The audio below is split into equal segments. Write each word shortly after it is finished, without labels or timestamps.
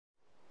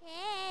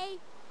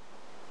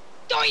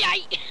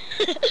yay!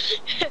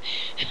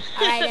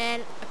 Alright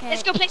then. Okay.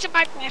 Let's go play some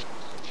Minecraft.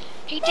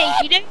 Hey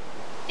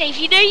Dave,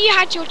 you know you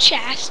had your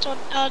chest on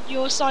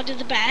your side of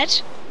the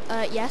bed?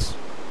 Yes.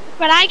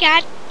 But I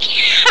got.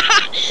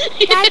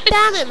 God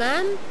damn it,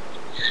 man.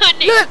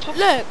 Look.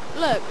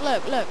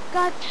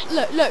 God,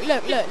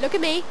 look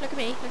at me.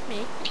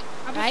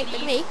 Alright,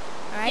 look at me.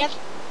 Alright. Yep.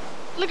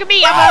 Look at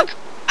me, I'm like,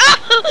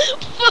 oh,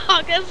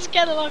 fuck, that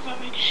scared the life out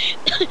of me.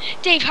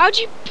 Dave, how'd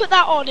you put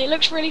that on? It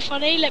looks really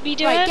funny. Let me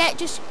do it. Right,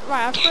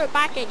 I'll throw it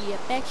back at you,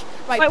 bitch.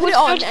 Right, Wait, put it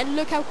on and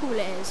look how cool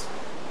it is.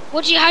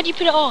 How do you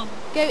put it on?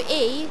 Go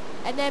E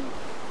and then.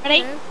 Ready?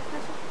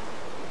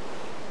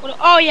 You know,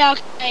 oh yeah,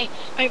 okay.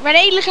 Right,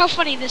 ready? Look how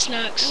funny this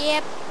looks.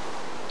 Yep.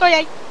 Oh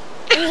yeah.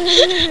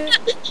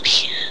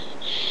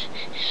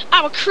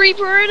 I'm a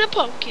creeper and a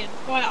pumpkin.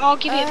 Right, I'll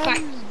give you it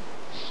back.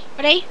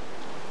 Ready?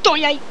 Oh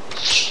yeah.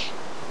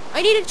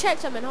 I need to check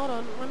something. Hold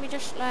on. Let me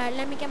just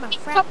let me get my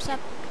fraps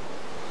up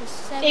to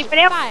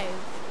 75.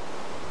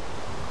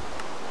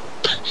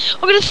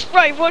 I'm gonna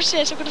right. Watch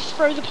this. I'm gonna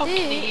throw the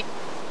pumpkin at you.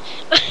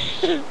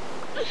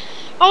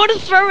 I want to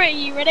throw it at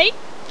you. Ready?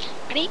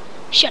 Ready?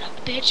 Shut up,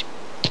 bitch.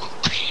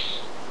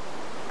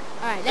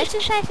 Alright, let's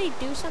just actually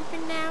do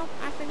something now.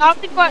 I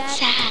think what's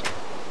sad.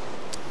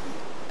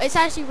 It's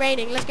actually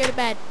raining. Let's go to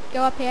bed.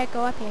 Go up here.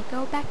 Go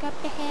back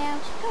up the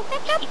house. Go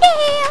back up the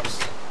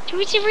house. Do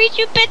we to read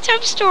you a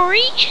bedtime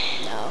story?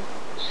 No.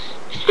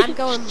 I'm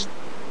going.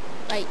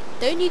 Right,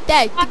 don't you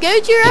dare to go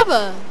to your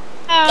other.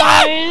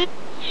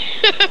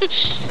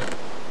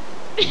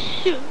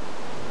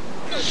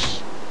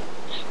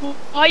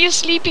 While you're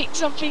sleeping,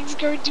 something's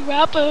going to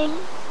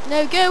happen.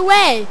 No, go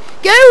away.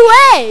 Go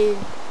away.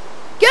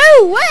 Go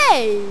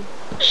away.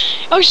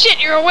 Oh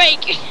shit, you're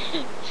awake.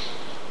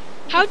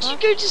 How do you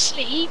go to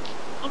sleep?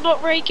 I'm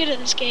not very good at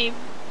this game.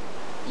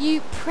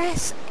 You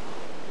press.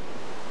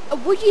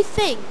 What do you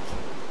think?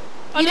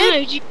 I don't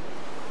know.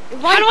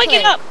 Right how do I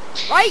get up?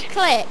 Right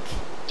click.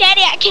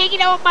 Daddy, I can't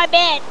get out of my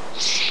bed.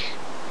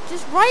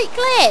 Just right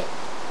click.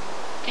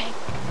 Okay.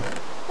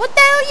 What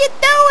the hell are you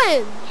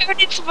doing? I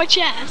went into my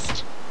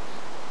chest.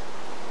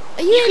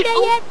 Are you in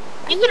there yet?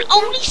 You can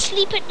only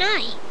sleep at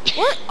night.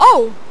 What?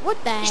 Oh,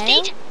 what the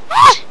hell?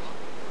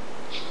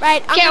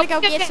 Right, I'm gonna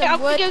go get some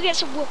wood. I'm gonna go get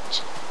some wood.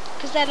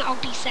 Because then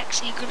I'll be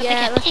sexy.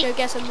 Yeah, let's go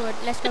get some wood.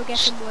 Let's go get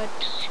some wood.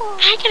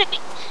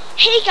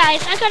 Hey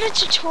guys, I got a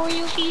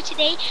tutorial for you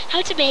today.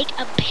 How to make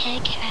a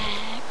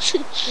pickaxe.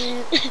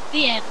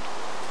 The end.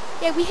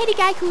 Yeah, we had a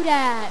guy called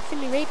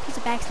Finley Ray. He's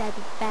a backstab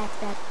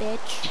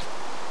bitch.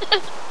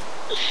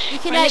 You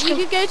can you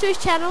can go to his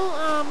channel.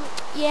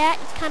 Yeah,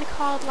 it's kind of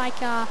called like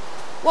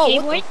whoa,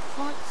 Game what the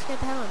fuck? Scared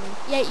the hell out of me.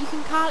 Yeah, you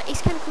can call it.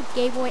 It's kind of called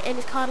Gay Boy, and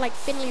it's called like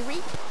Finley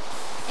Reap.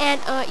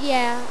 And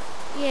yeah.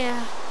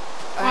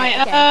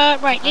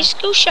 Right, let's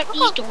go shut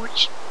these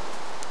doors.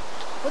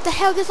 What the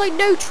hell? There's like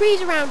no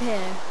trees around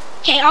here.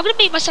 Okay, I'm gonna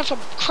make myself a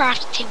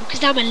crafting table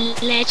because I'm a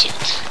legend.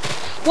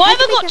 Why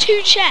have I got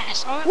 2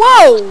 chests?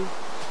 Whoa!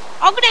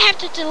 I'm gonna have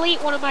to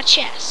delete one of my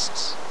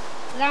chests.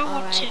 I don't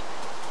want to.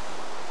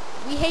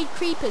 We hate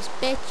creepers,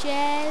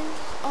 bitches.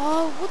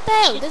 Oh, what the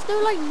hell? There's no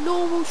like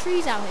normal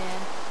trees out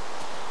here.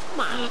 Come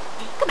on.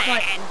 Come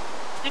on.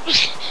 Come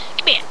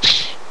here.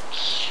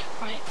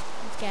 Right.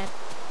 I'm scared.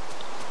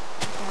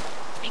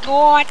 My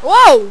God.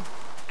 Whoa!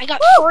 I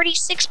got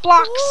 46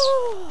 blocks.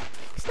 Oh,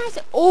 it's nice.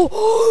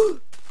 Oh!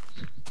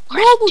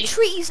 Normal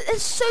trees.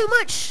 There's so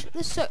much.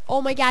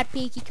 Oh my God,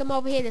 Peaky, come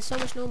over here. There's so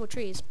much normal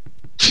trees.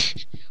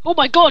 Oh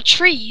my God,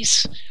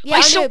 trees. Yeah,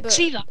 I still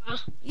see that.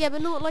 Yeah,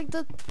 but not like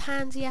the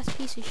pansy ass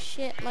piece of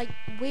shit, like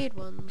weird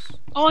ones.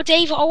 Oh,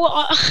 David.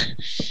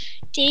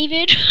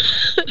 David.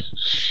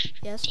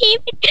 Yes.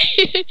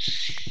 David.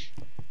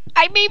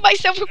 I made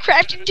myself a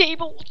crafting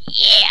table.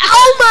 Yeah.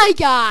 Oh my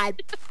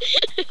God.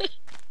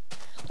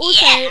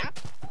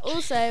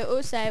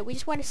 Also, we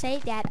just want to say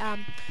that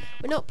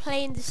we're not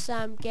playing this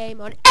game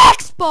on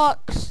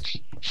Xbox.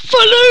 For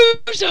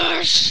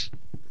losers.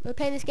 We're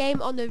playing this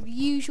game on the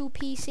usual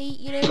PC.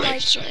 You know,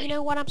 like you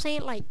know what I'm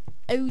saying, like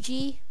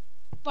OG.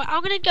 But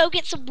I'm gonna go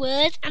get some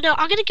wood, and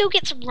I'm gonna go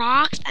get some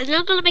rocks, and then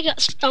I'm gonna make a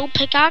stone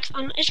pickaxe,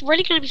 and it's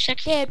really gonna be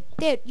sexy.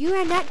 Dude, you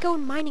are not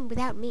going mining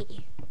without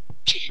me.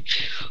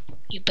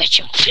 You bet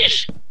your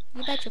fish.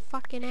 You bet your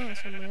fucking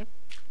ass, man.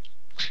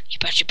 You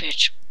bet your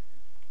bitch.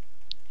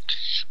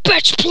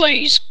 Bitch,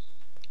 please.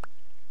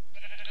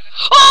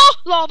 Oh,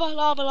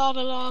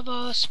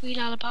 lava, sweet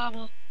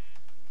Alabama.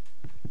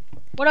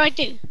 What do I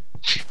do?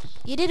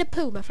 You did a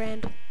poo, my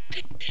friend.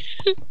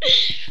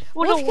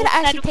 What if you could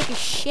actually take a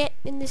shit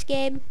in this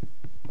game?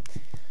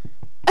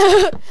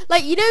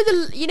 Like you know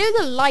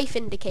the life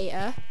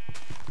indicator.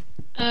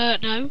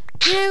 No.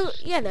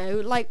 You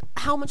know, like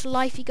how much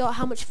life you got,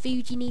 how much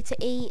food you need to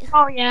eat.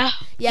 Oh yeah.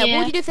 Yeah.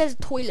 What do you do if there's a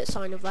toilet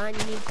sign of that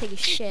and you need to take a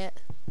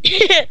shit?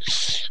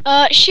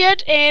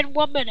 Shit in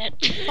 1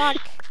 minute. Fuck!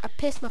 I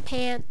pissed my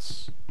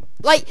pants.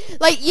 Like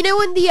you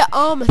know in the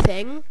armor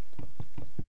thing.